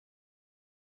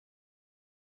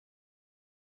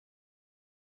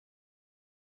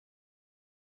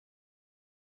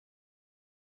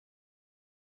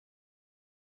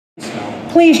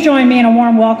Please join me in a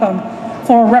warm welcome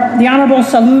for the Honorable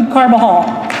Salud Carbajal.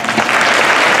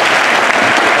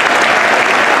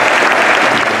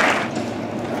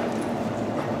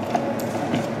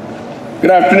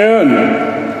 Good afternoon.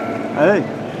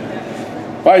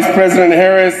 Hey. Vice President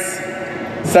Harris,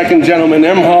 Second Gentleman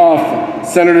Emhoff,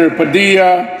 Senator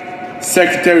Padilla,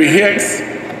 Secretary Hicks,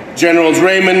 Generals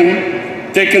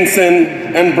Raymond,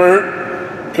 Dickinson, and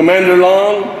Burt, Commander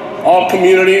Long, all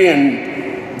community and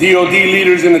DOD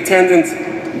leaders in attendance,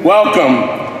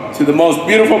 welcome to the most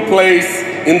beautiful place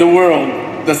in the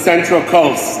world, the Central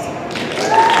Coast.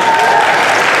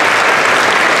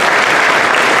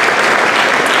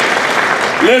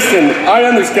 Listen, I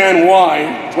understand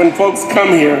why, when folks come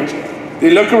here,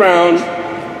 they look around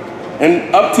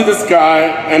and up to the sky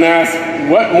and ask,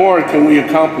 what more can we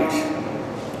accomplish?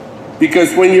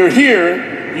 Because when you're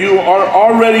here, you are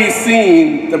already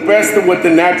seeing the best of what the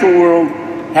natural world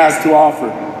has to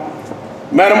offer.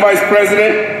 Madam Vice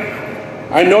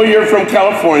President, I know you're from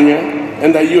California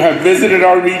and that you have visited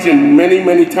our region many,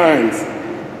 many times.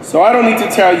 So I don't need to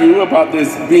tell you about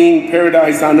this being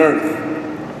paradise on earth.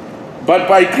 But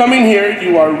by coming here,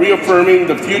 you are reaffirming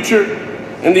the future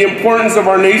and the importance of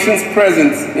our nation's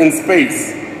presence in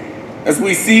space. As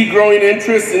we see growing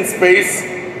interest in space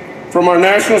from our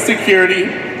national security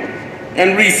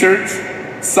and research,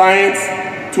 science,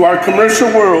 to our commercial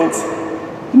worlds,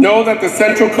 know that the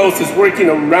Central Coast is working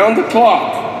around the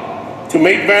clock to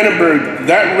make Vandenberg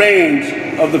that range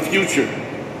of the future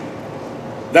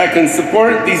that can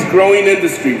support these growing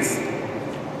industries.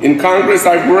 In Congress,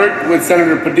 I've worked with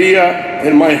Senator Padilla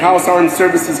and my House Armed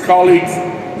Services colleagues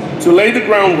to lay the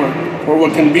groundwork for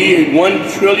what can be a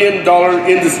 $1 trillion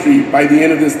industry by the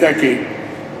end of this decade.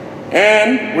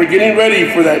 And we're getting ready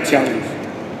for that challenge.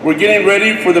 We're getting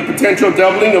ready for the potential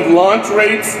doubling of launch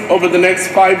rates over the next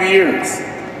 5 years.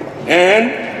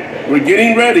 And we're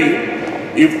getting ready,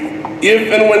 if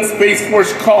and when Space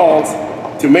Force calls,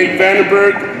 to make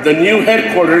Vandenberg the new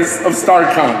headquarters of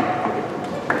STARCOM.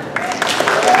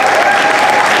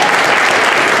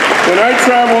 When I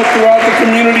travel throughout the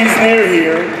communities near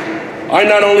here, I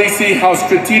not only see how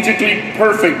strategically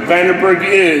perfect Vandenberg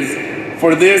is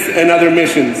for this and other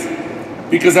missions,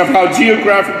 because of how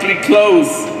geographically close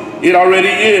it already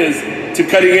is to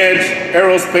cutting-edge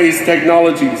aerospace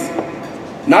technologies.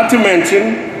 Not to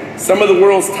mention, some of the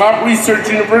world's top research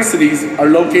universities are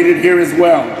located here as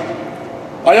well.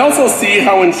 I also see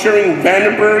how ensuring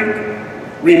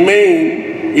Vandenberg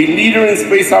remain a leader in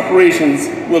space operations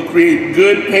will create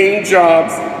good paying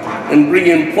jobs and bring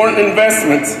important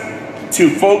investments to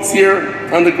folks here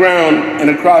on the ground and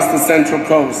across the Central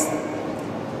Coast.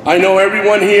 I know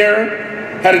everyone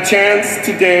here had a chance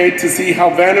today to see how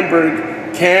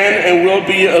Vandenberg can and will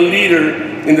be a leader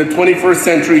in the 21st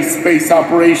century space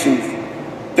operations.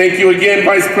 Thank you again,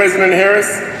 Vice President Harris,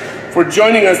 for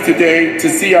joining us today to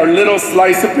see our little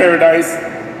slice of paradise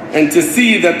and to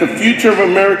see that the future of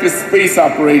America's space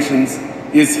operations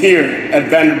is here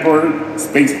at Vandenberg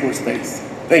Space Force Base.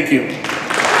 Thank you.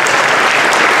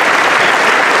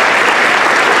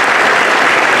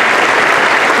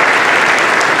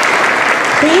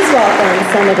 Please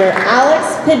welcome Senator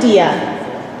Alex Padilla.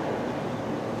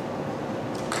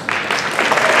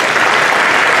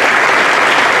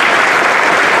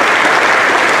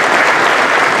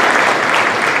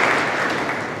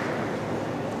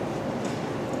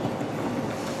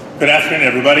 Good afternoon,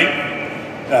 everybody.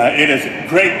 It is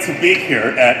great to be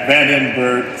here at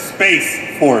Vandenberg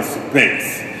Space Force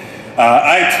Base.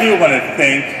 I too want to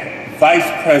thank Vice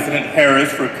President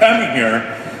Harris for coming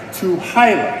here to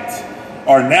highlight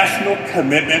our national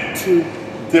commitment to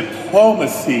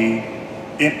diplomacy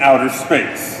in outer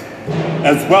space,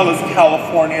 as well as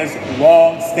California's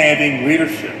long-standing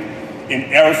leadership in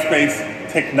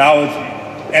aerospace technology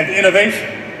and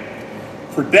innovation.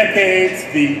 For decades,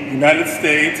 the United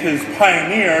States has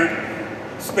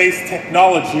pioneered space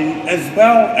technology as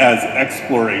well as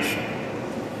exploration.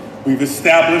 We've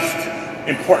established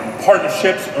important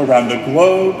partnerships around the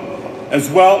globe, as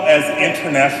well as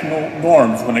international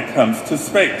norms when it comes to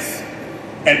space.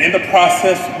 And in the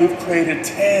process, we've created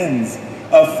tens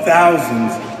of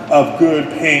thousands of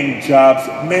good-paying jobs,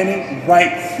 many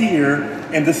right here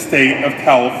in the state of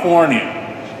California.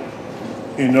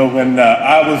 You know, when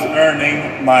I was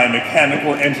earning my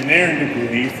mechanical engineering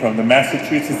degree from the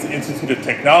Massachusetts Institute of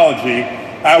Technology,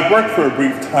 I worked for a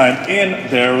brief time in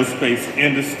the aerospace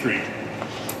industry.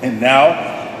 And now,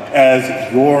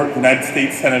 as your United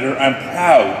States Senator, I'm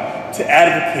proud to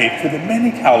advocate for the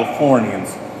many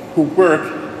Californians who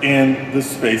work in the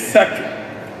space sector.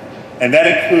 And that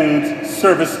includes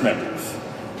service members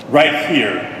right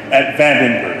here at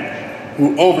Vandenberg,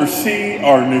 who oversee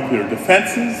our nuclear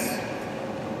defenses,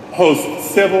 host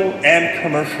civil and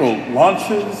commercial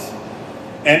launches,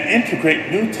 and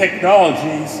integrate new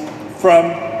technologies from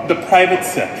the private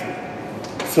sector.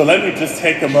 So let me just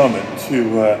take a moment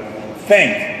to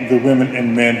thank the women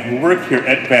and men who work here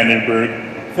at Vandenberg.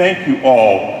 Thank you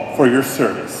all for your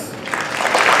service.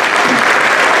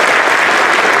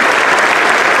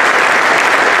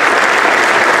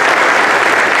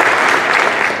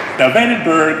 Now,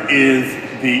 Vandenberg is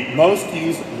the most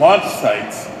used launch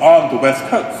sites on the West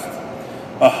Coast,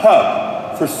 a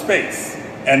hub for space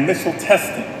and missile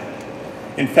testing.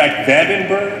 In fact,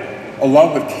 Vandenberg,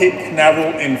 along with Cape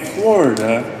Canaveral in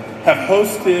Florida, have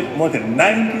hosted more than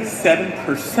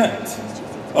 97%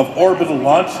 of orbital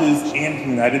launches in the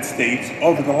United States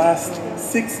over the last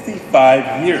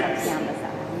 65 years.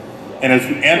 And as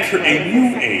we enter a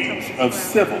new age of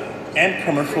civil and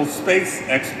commercial space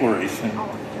exploration,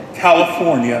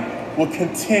 California will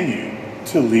continue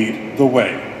to lead the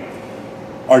way.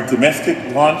 Our domestic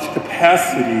launch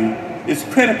capacity is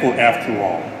critical after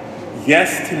all.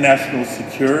 Yes, to national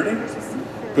security,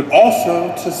 but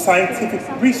also to scientific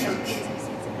research,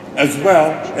 as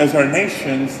well as our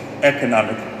nation's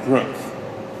economic growth.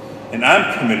 And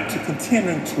I'm committed to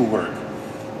continuing to work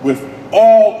with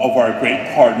all of our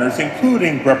great partners,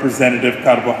 including Representative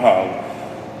Carbajal,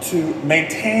 to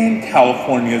maintain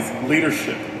California's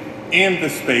leadership in the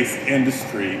space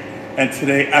industry. And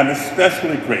today, I'm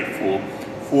especially grateful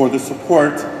for the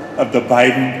support of the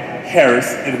Biden-Harris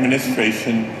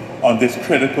administration on this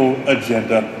critical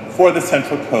agenda for the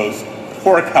Central Coast,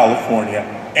 for California,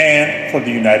 and for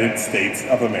the United States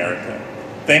of America.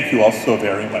 Thank you all so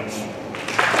very much.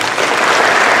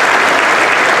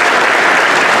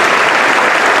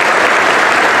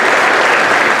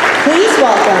 Please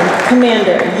welcome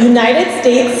Commander, United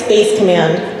States Space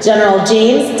Command, General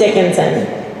James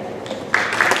Dickinson.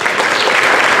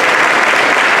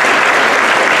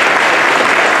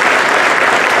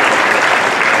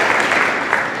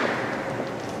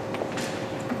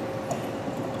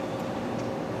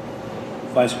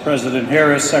 Vice President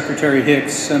Harris, Secretary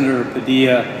Hicks, Senator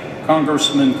Padilla,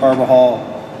 Congressman Carbajal,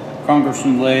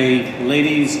 Congressman Lay,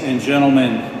 ladies and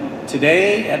gentlemen,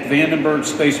 today at Vandenberg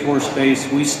Space Force Base,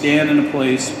 we stand in a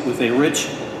place with a rich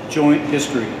joint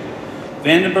history.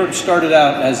 Vandenberg started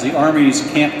out as the Army's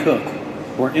Camp Cook,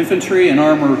 where infantry and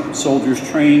armor soldiers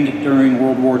trained during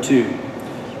World War II.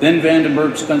 Then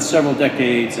Vandenberg spent several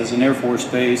decades as an Air Force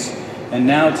base, and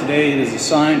now today it is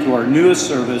assigned to our newest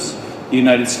service, the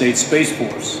United States Space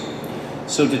Force.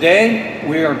 So today,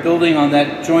 we are building on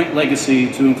that joint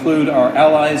legacy to include our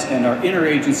allies and our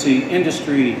interagency,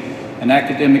 industry, and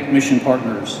academic mission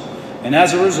partners. And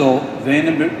as a result,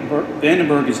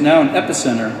 Vandenberg is now an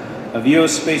epicenter of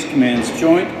U.S. Space Command's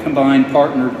joint combined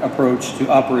partnered approach to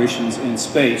operations in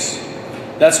space.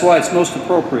 That's why it's most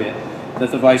appropriate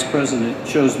that the Vice President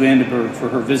chose Vandenberg for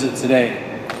her visit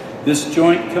today. This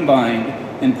joint combined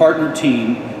and partnered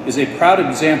team is a proud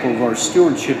example of our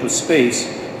stewardship of space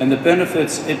and the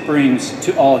benefits it brings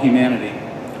to all humanity.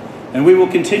 And we will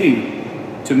continue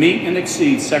to meet and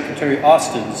exceed Secretary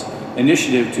Austin's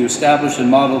initiative to establish and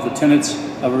model the tenets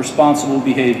of responsible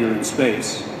behavior in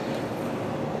space.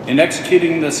 In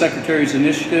executing the Secretary's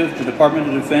initiative, the Department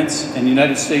of Defense and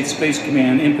United States Space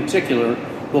Command in particular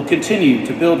will continue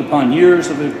to build upon years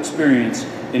of experience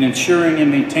in ensuring and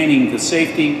maintaining the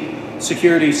safety,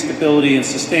 security, stability, and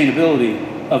sustainability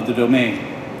of the domain.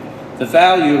 The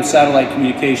value of satellite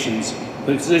communications,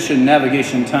 position,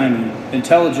 navigation, timing,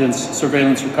 intelligence,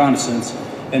 surveillance, reconnaissance,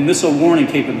 and missile warning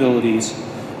capabilities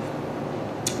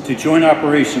to joint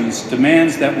operations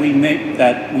demands that we meet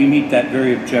that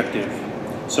very objective.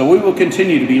 So we will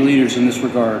continue to be leaders in this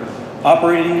regard,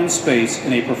 operating in space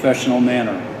in a professional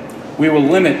manner. We will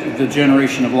limit the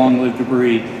generation of long-lived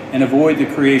debris and avoid the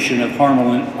creation of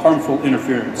harmful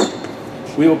interference.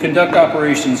 We will conduct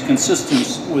operations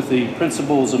consistent with the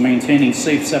principles of maintaining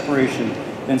safe separation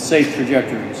and safe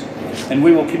trajectories. And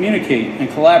we will communicate and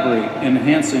collaborate in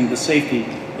enhancing the safety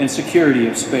and security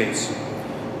of space.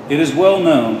 It is well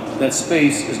known that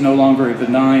space is no longer a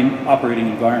benign operating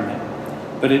environment,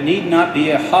 but it need not be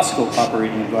a hostile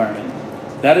operating environment.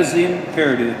 That is the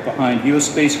imperative behind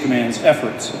U.S. Space Command's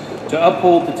efforts to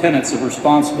uphold the tenets of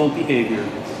responsible behavior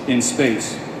in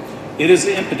space. It is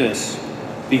the impetus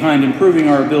behind improving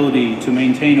our ability to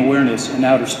maintain awareness in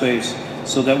outer space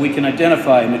so that we can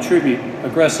identify and attribute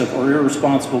aggressive or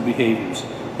irresponsible behaviors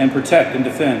and protect and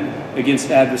defend against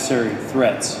adversary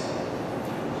threats.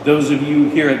 Those of you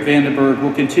here at Vandenberg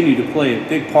will continue to play a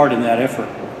big part in that effort,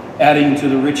 adding to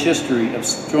the rich history of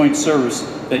joint service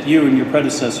that you and your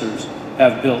predecessors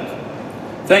have built.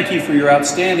 Thank you for your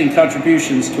outstanding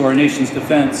contributions to our nation's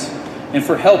defense and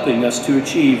for helping us to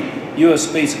achieve U.S.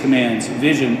 Space Command's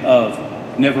vision of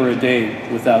never a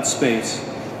day without space.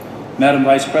 Madam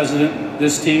Vice President,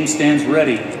 this team stands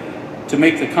ready to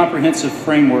make the comprehensive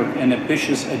framework and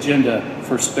ambitious agenda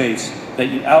for space that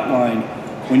you outlined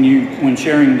when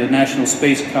chairing the National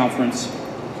Space Conference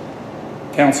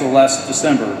Council last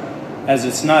December, as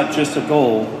it's not just a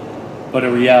goal, but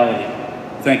a reality.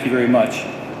 Thank you very much.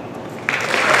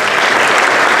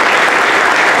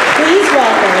 Please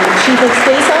welcome Chief of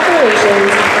Space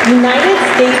Operations, United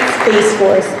States Space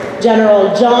Force, General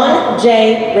John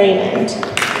J. Raymond.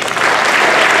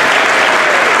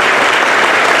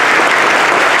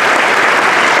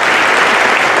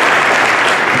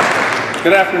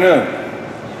 Good afternoon.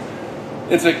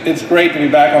 It's great to be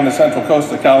back on the Central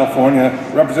Coast of California.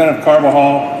 Representative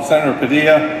Carbajal, Senator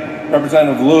Padilla,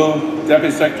 Representative Liu,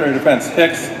 Deputy Secretary of Defense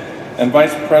Hicks, and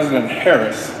Vice President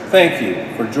Harris, thank you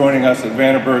for joining us at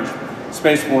Vandenberg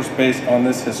Space Force Base on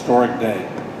this historic day.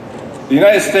 The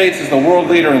United States is the world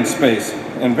leader in space,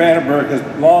 and Vandenberg has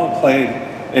long played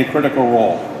a critical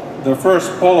role. The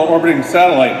first polar orbiting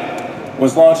satellite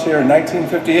was launched here in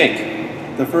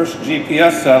 1958. The first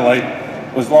GPS satellite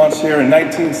was launched here in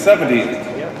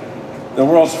 1978. The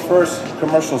world's first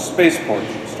commercial spaceport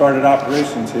started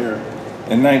operations here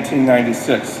in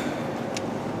 1996.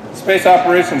 Space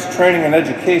operations training and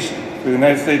education for the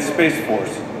United States Space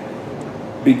Force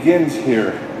begins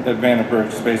here at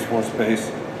Vandenberg Space Force Base,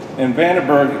 and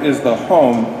Vandenberg is the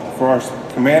home for our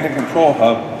command and control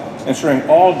hub, ensuring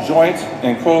all joint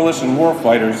and coalition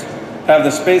warfighters have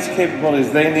the space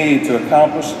capabilities they need to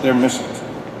accomplish their missions.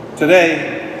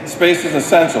 Today, space is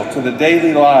essential to the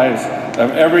daily lives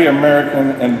of every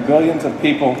American and billions of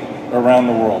people around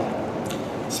the world.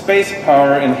 Space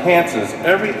power enhances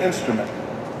every instrument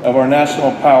of our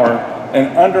national power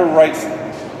and underwrites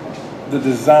the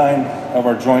design of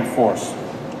our joint force.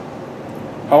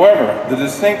 However, the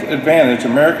distinct advantage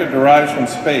America derives from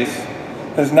space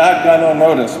has not gone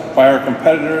unnoticed by our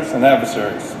competitors and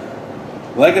adversaries.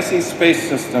 Legacy space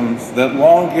systems that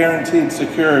long guaranteed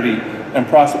security and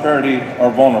prosperity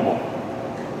are vulnerable.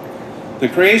 The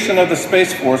creation of the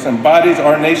Space Force embodies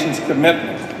our nation's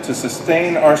commitment to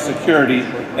sustain our security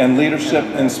and leadership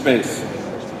in space.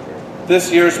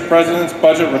 This year's President's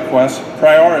budget request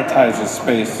prioritizes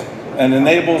space and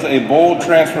enables a bold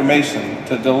transformation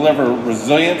to deliver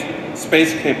resilient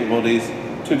space capabilities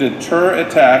to deter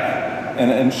attack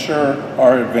and ensure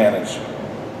our advantage.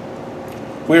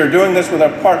 We are doing this with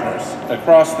our partners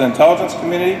across the intelligence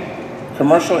community,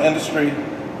 commercial industry,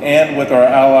 and with our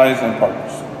allies and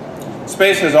partners.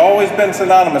 Space has always been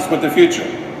synonymous with the future.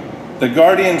 The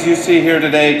Guardians you see here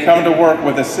today come to work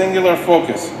with a singular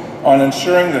focus on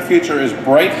ensuring the future is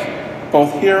bright,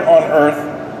 both here on Earth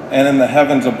and in the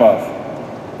heavens above.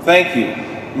 Thank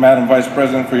you, Madam Vice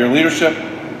President, for your leadership,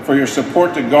 for your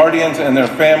support to Guardians and their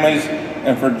families,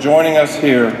 and for joining us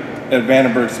here at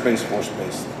Vandenberg Space Force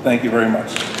Base. Thank you very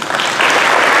much.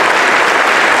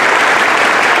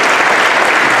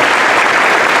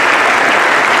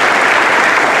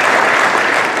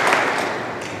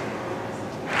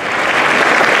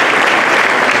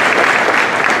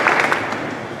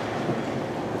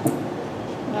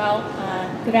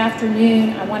 Good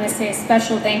afternoon. I want to say a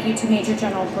special thank you to Major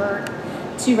General Burt,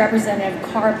 to Representative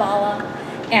Carbajal,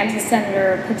 and to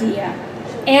Senator Padilla,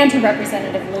 and to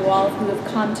Representative Liu, all of who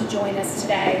have come to join us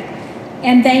today.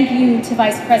 And thank you to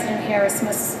Vice President Harris,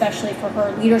 most especially for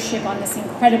her leadership on this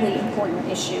incredibly important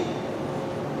issue.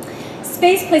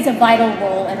 Space plays a vital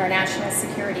role in our national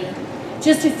security.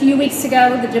 Just a few weeks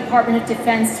ago, the Department of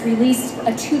Defense released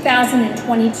a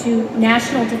 2022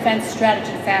 National Defense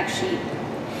Strategy Fact Sheet.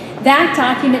 That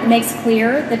document makes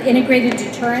clear that integrated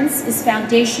deterrence is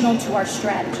foundational to our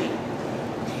strategy.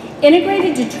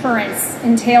 Integrated deterrence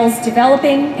entails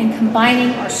developing and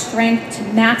combining our strength to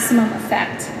maximum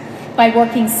effect by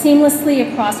working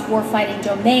seamlessly across warfighting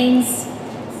domains,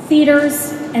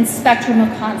 theaters, and spectrum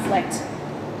of conflict.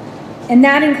 And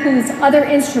that includes other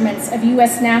instruments of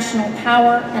U.S. national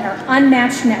power and our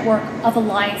unmatched network of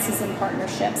alliances and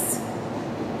partnerships.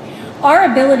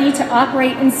 Our ability to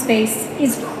operate in space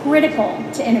is critical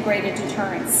to integrated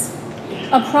deterrence.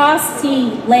 Across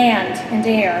sea, land, and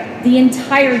air, the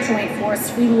entire joint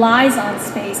force relies on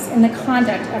space in the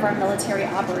conduct of our military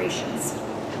operations.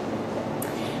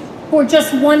 For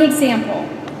just one example,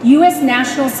 U.S.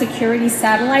 national security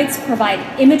satellites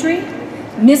provide imagery,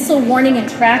 missile warning and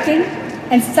tracking,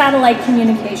 and satellite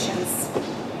communications.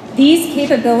 These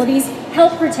capabilities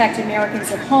help protect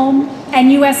Americans at home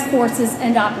and U.S. forces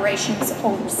and operations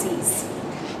overseas.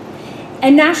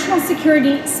 And national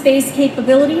security space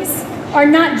capabilities are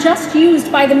not just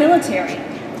used by the military.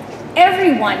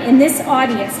 Everyone in this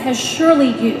audience has surely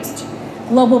used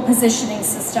Global Positioning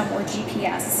System, or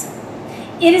GPS.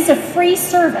 It is a free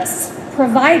service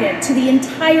provided to the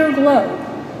entire globe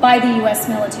by the US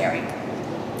military.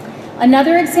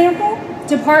 Another example,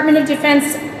 Department of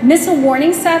Defense missile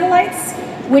warning satellites,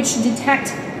 which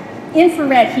detect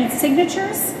infrared heat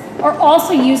signatures, are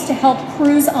also used to help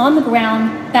crews on the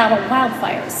ground battle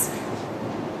wildfires.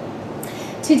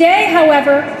 Today,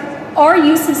 however, our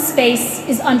use of space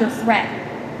is under threat.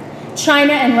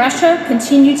 China and Russia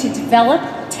continue to develop,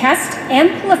 test, and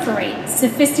proliferate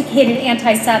sophisticated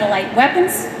anti-satellite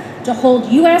weapons to hold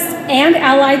US and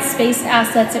allied space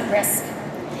assets at risk.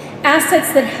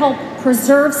 Assets that help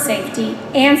preserve safety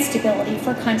and stability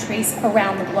for countries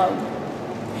around the globe.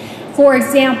 For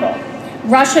example,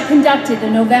 Russia conducted a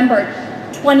November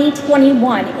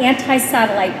 2021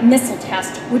 anti-satellite missile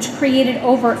test, which created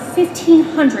over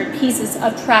 1,500 pieces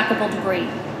of trackable debris.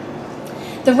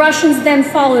 The Russians then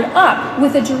followed up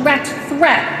with a direct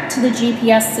threat to the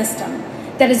GPS system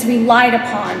that is relied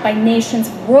upon by nations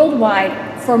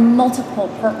worldwide for multiple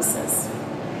purposes.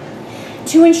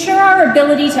 To ensure our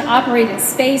ability to operate in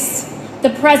space,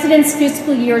 the President's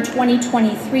fiscal year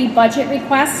 2023 budget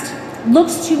request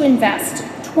looks to invest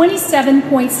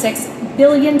 $27.6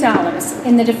 billion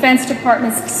in the Defense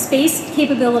Department's space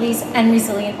capabilities and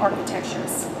resilient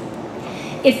architectures.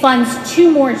 It funds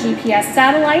 2 more GPS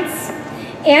satellites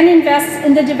and invests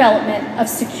in the development of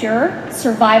secure,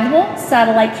 survivable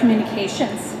satellite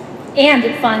communications. And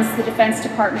it funds the Defense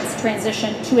Department's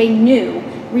transition to a new,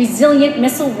 resilient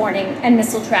missile warning and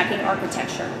missile tracking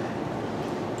architecture.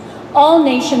 All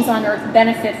nations on Earth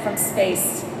benefit from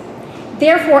space.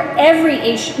 Therefore, every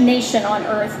nation on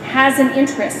Earth has an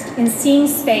interest in seeing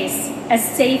space as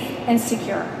safe and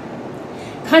secure.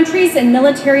 Countries and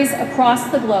militaries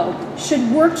across the globe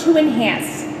should work to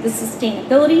enhance the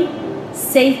sustainability,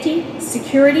 safety,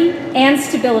 security, and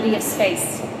stability of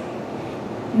space.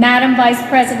 Madam Vice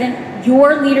President,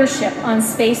 your leadership on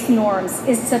space norms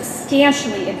is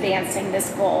substantially advancing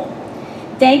this goal.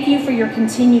 Thank you for your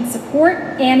continued support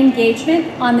and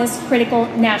engagement on this critical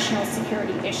national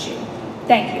security issue.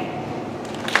 Thank you.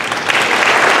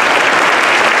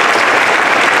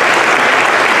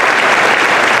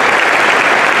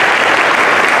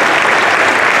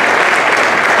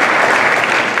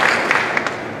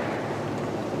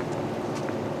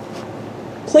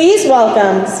 Please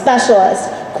welcome Specialist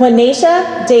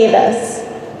Quinacia Davis.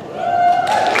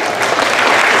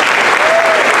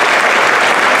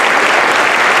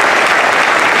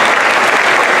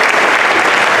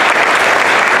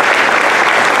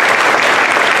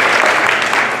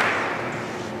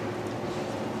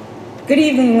 Good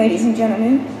evening, ladies and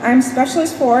gentlemen. I'm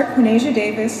Specialist 4 Quinacia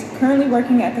Davis, currently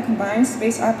working at the Combined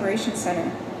Space Operations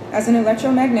Center as an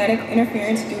electromagnetic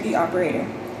interference duty operator.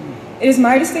 It is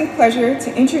my distinct pleasure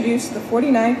to introduce the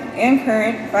 49th and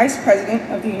current Vice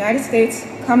President of the United States,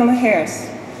 Kamala Harris.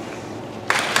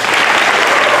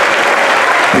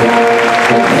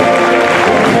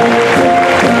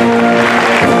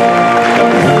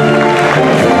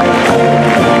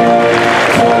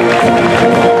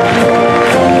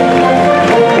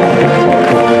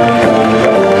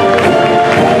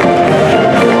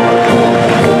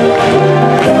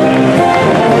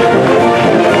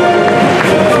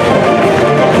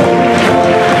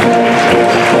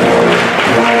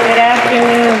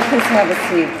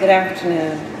 Good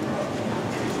afternoon.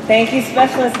 Thank you,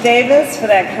 Specialist Davis, for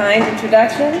that kind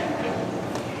introduction.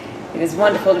 It is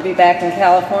wonderful to be back in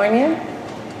California,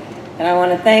 and I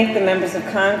want to thank the members of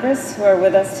Congress who are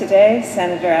with us today,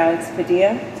 Senator Alex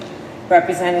Padilla,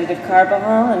 Representative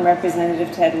Carbajal, and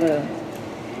Representative Ted Lieu.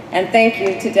 And thank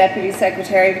you to Deputy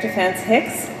Secretary of Defense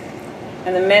Hicks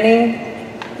and the many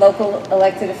local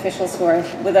elected officials who are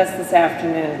with us this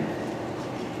afternoon.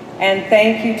 And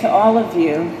thank you to all of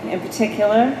you, in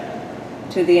particular,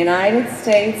 to the United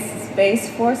States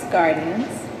Space Force Guardians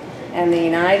and the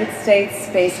United States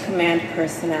Space Command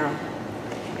personnel,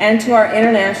 and to our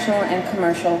international and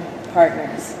commercial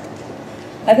partners.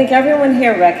 I think everyone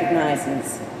here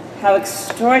recognizes how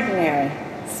extraordinary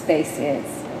space is.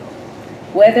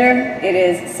 Whether it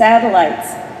is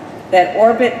satellites that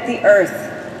orbit the Earth,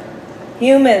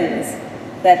 humans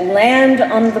that land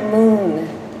on the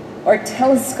moon, or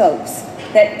telescopes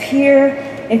that peer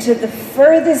into the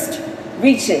furthest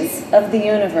reaches of the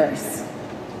universe.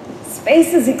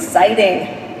 Space is exciting.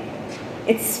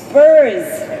 It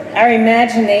spurs our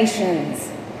imaginations,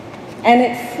 and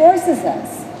it forces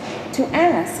us to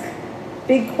ask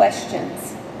big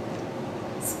questions.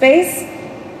 Space,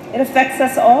 it affects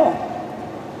us all,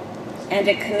 and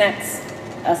it connects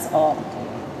us all.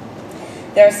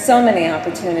 There are so many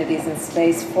opportunities in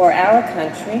space for our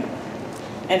country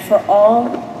and for all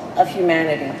of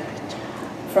humanity,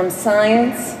 from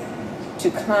science to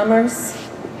commerce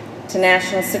to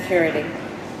national security.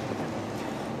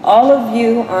 All of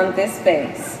you on this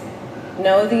base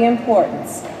know the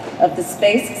importance of the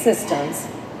space systems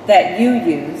that you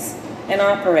use and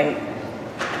operate,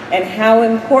 and how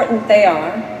important they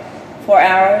are for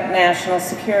our national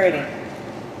security.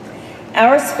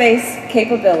 Our space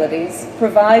capabilities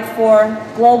provide for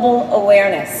global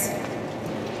awareness,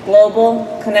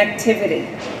 global connectivity,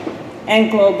 and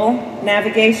global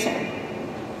navigation.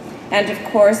 And of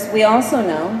course, we also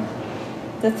know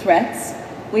the threats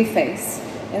we face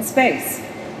in space.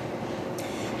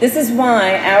 This is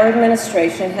why our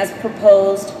administration has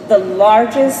proposed the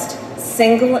largest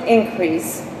single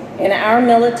increase in our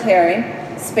military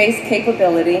space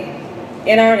capability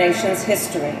in our nation's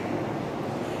history.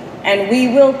 And we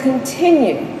will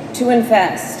continue to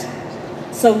invest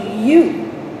so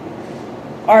you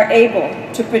are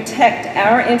able to protect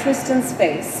our interest in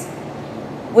space,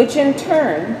 which in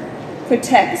turn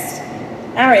protects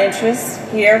our interests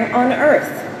here on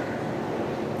Earth.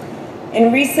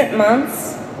 In recent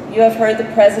months, you have heard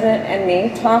the President and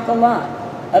me talk a lot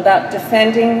about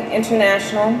defending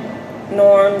international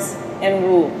norms and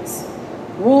rules.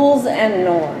 Rules and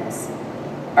norms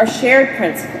are shared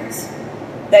principles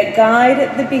that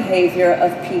guide the behavior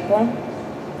of people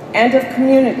and of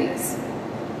communities.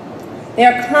 They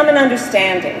are common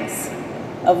understandings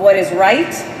of what is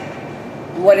right,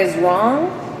 what is wrong,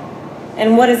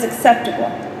 and what is acceptable.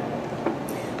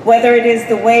 Whether it is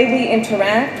the way we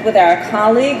interact with our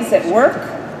colleagues at work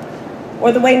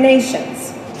or the way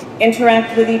nations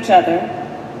interact with each other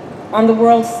on the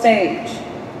world stage.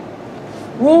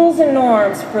 Rules and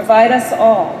norms provide us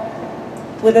all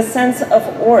with a sense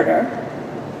of order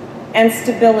and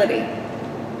stability.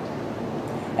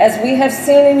 As we have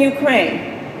seen in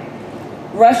Ukraine,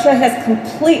 Russia has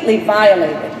completely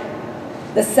violated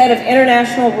the set of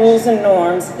international rules and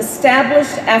norms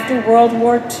established after World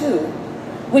War II,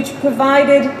 which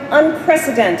provided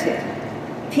unprecedented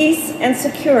peace and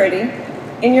security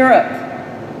in Europe.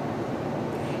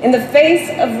 In the face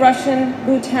of Russian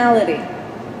brutality,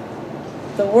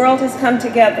 the world has come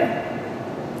together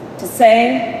to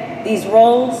say these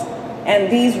roles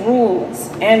and these rules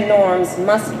and norms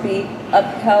must be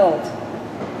upheld.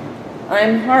 I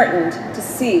am heartened to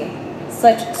see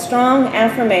such strong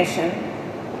affirmation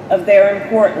of their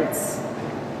importance.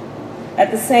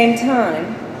 At the same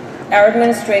time, our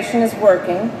administration is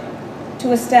working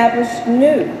to establish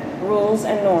new rules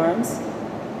and norms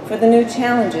for the new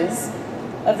challenges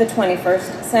of the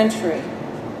 21st century.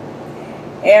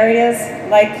 Areas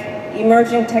like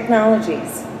emerging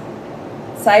technologies,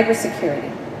 cybersecurity,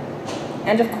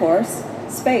 and of course,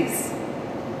 space.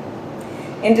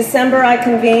 In December, I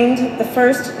convened the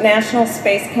first National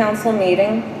Space Council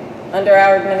meeting under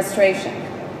our administration.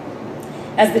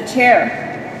 As the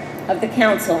chair of the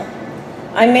council,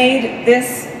 I made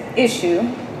this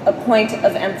issue a point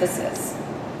of emphasis.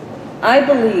 I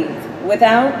believe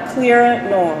without clear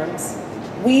norms,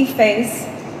 we face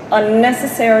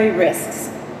unnecessary risks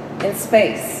in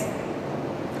space.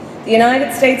 The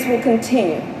United States will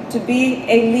continue to be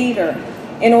a leader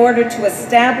in order to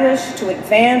establish, to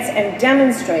advance, and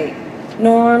demonstrate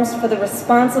norms for the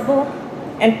responsible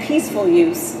and peaceful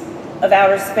use of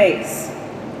outer space.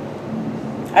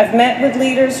 I've met with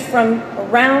leaders from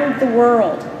around the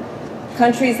world,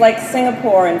 countries like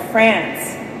Singapore and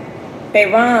France,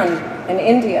 Bahrain and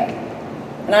India,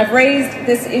 and I've raised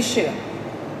this issue.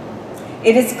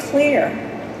 It is clear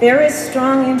there is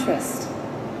strong interest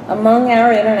among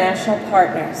our international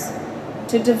partners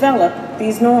to develop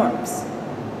these norms.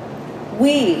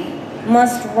 We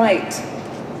must write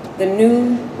the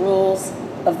new rules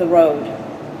of the road,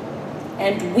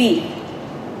 and we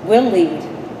will lead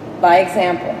by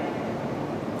example.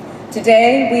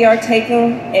 Today, we are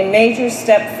taking a major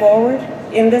step forward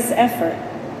in this effort,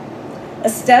 a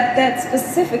step that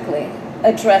specifically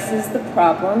addresses the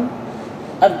problem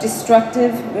of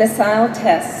destructive missile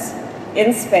tests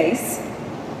in space,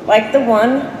 like the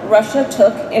one Russia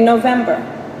took in November.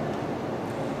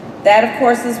 That, of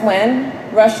course, is when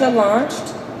Russia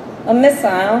launched a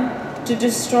missile to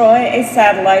destroy a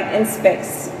satellite in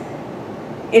space.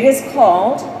 It is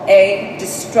called a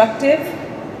destructive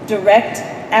direct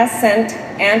ascent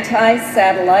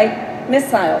anti-satellite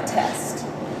missile test.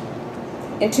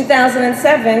 In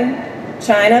 2007,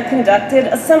 China conducted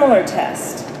a similar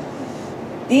test.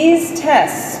 These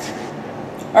tests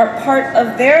are part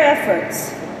of their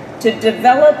efforts to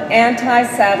develop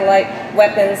anti-satellite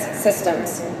weapons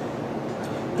systems.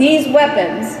 These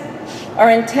weapons are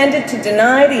intended to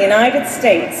deny the United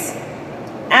States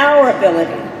our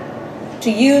ability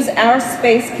to use our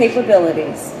space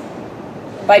capabilities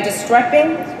by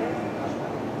destroying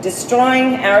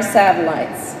our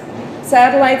satellites,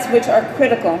 satellites which are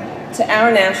critical to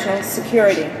our national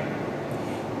security.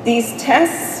 These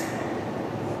tests,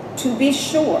 to be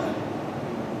sure,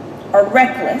 are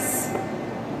reckless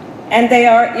and they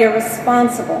are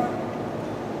irresponsible.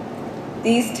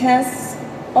 These tests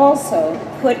also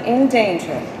put in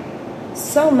danger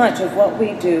so much of what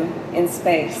we do in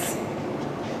space.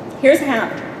 Here's how.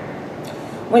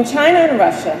 When China and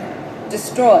Russia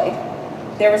destroyed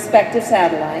their respective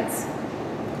satellites,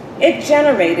 it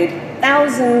generated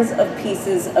thousands of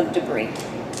pieces of debris.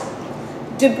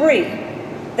 Debris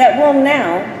that will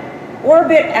now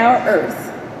orbit our Earth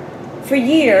for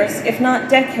years, if not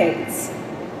decades.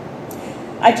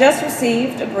 I just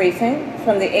received a briefing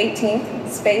from the 18th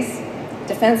Space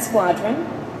Defense Squadron,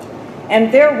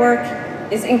 and their work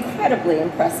is incredibly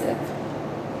impressive.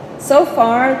 So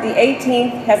far, the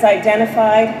 18th has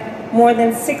identified more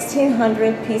than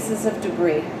 1,600 pieces of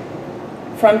debris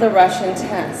from the Russian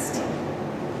test.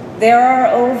 There are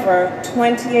over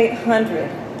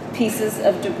 2,800 pieces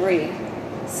of debris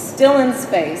still in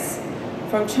space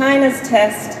from China's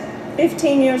test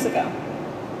 15 years ago.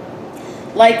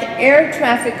 Like air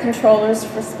traffic controllers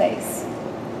for space,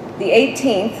 the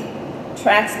 18th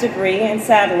tracks debris and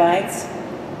satellites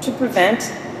to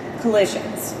prevent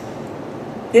collisions.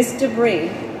 This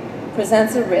debris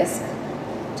presents a risk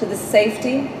to the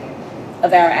safety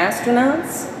of our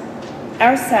astronauts,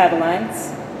 our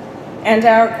satellites, and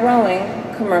our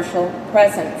growing commercial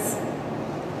presence.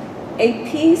 A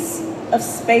piece of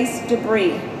space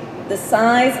debris the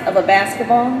size of a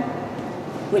basketball,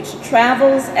 which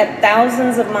travels at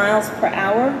thousands of miles per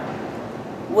hour,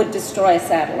 would destroy a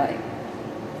satellite.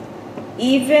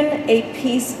 Even a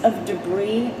piece of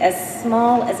debris as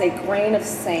small as a grain of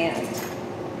sand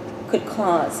could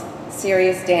cause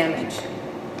serious damage.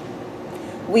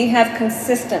 We have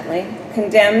consistently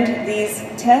condemned these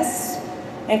tests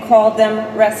and called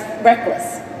them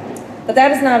reckless, but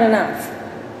that is not enough.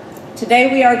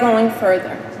 Today we are going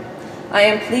further. I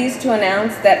am pleased to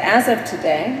announce that as of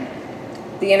today,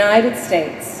 the United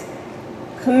States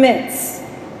commits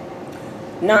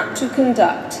not to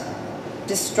conduct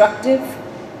destructive,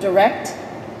 direct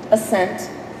ascent,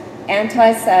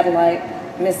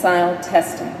 anti-satellite missile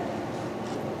testing.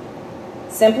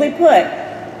 Simply put,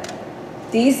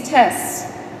 these tests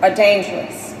are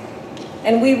dangerous,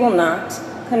 and we will not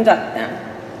conduct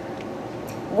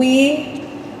them. We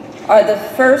are the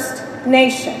first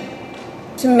nation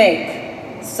to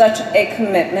make such a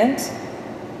commitment,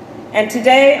 and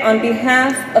today, on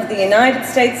behalf of the United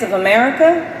States of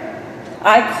America,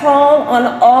 I call on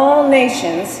all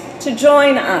nations to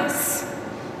join us.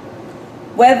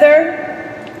 Whether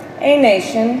a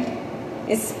nation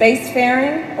is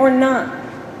spacefaring or not,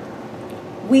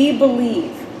 we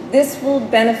believe this will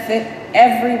benefit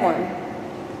everyone,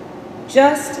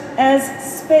 just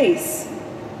as space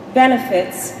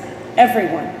benefits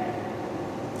everyone.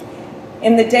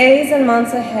 In the days and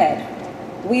months ahead,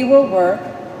 we will work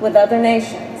with other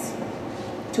nations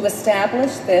to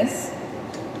establish this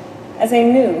as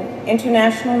a new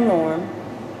international norm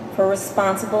for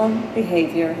responsible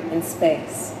behavior in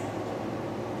space.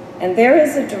 And there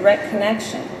is a direct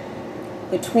connection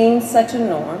between such a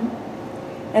norm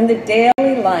and the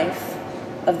daily life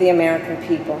of the American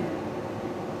people.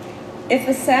 If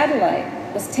a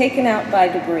satellite was taken out by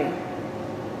debris,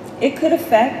 it could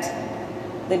affect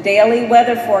the daily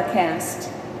weather forecast,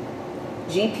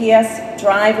 GPS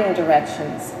driving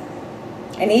directions,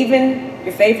 and even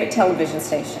your favorite television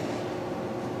station.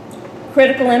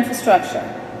 Critical infrastructure,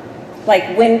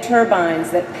 like wind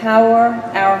turbines that power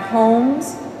our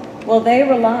homes, well, they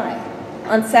rely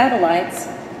on satellites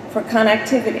for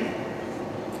connectivity.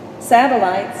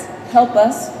 Satellites help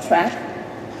us track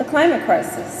the climate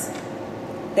crisis.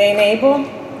 They enable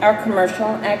our commercial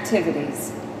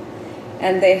activities,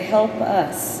 and they help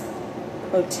us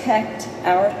protect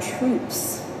our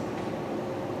troops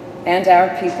and our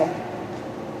people.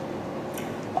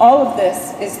 All of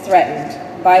this is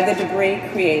threatened by the debris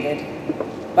created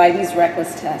by these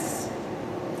reckless tests.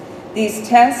 These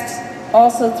tests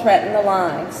also threaten the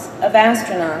lives of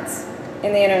astronauts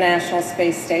in the International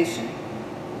Space Station.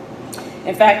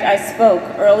 In fact, I spoke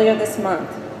earlier this month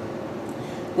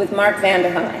with Mark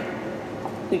Vandenberg,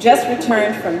 who just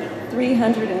returned from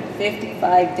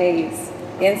 355 days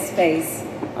in space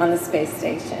on the space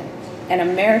station, an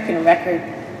American record.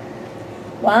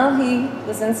 While he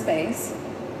was in space,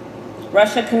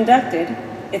 Russia conducted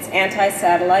its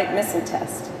anti-satellite missile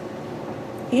test.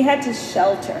 He had to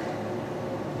shelter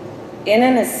in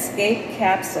an escape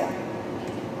capsule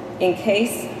in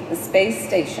case the space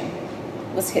station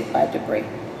was hit by debris.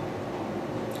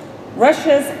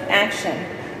 Russia's action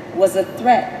was a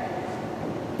threat,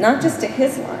 not just to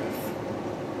his life,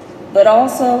 but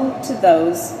also to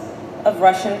those of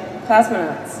Russian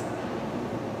cosmonauts.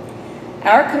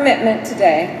 Our commitment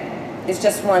today is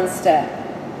just one step.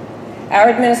 Our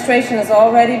administration has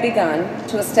already begun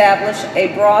to establish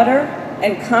a broader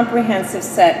and comprehensive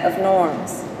set of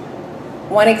norms.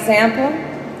 One example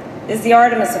is the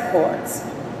Artemis Accords,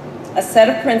 a set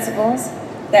of principles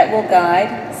that will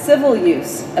guide civil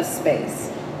use of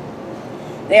space.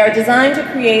 They are designed to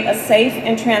create a safe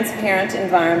and transparent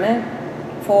environment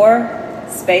for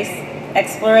space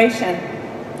exploration,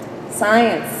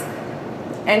 science,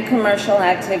 and commercial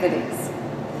activities.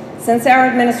 Since our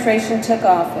administration took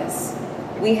office,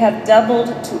 we have doubled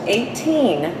to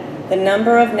 18 the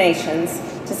number of nations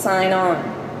to sign on.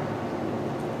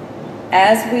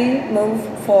 As we move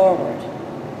forward,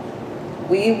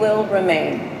 we will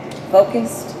remain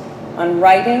focused on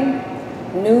writing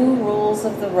new rules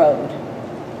of the road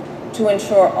to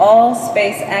ensure all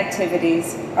space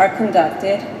activities are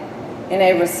conducted in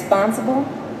a responsible,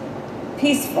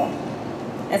 peaceful,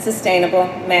 and sustainable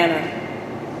manner.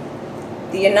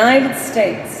 The United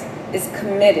States is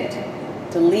committed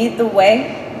to lead the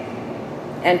way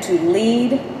and to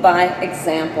lead by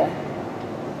example.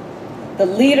 The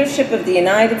leadership of the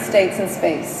United States in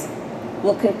space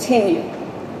will continue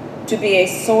to be a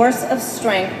source of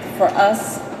strength for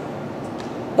us,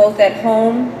 both at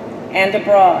home and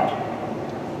abroad.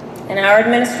 And our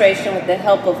administration, with the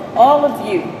help of all of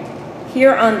you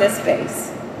here on this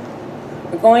base,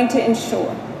 we're going to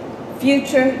ensure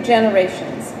future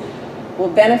generations will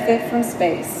benefit from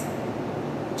space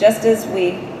just as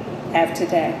we have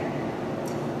today.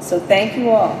 So thank you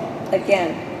all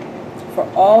again for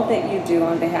all that you do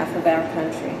on behalf of our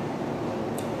country.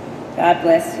 God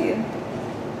bless you,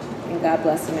 and God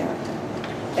bless America.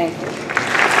 Thank you.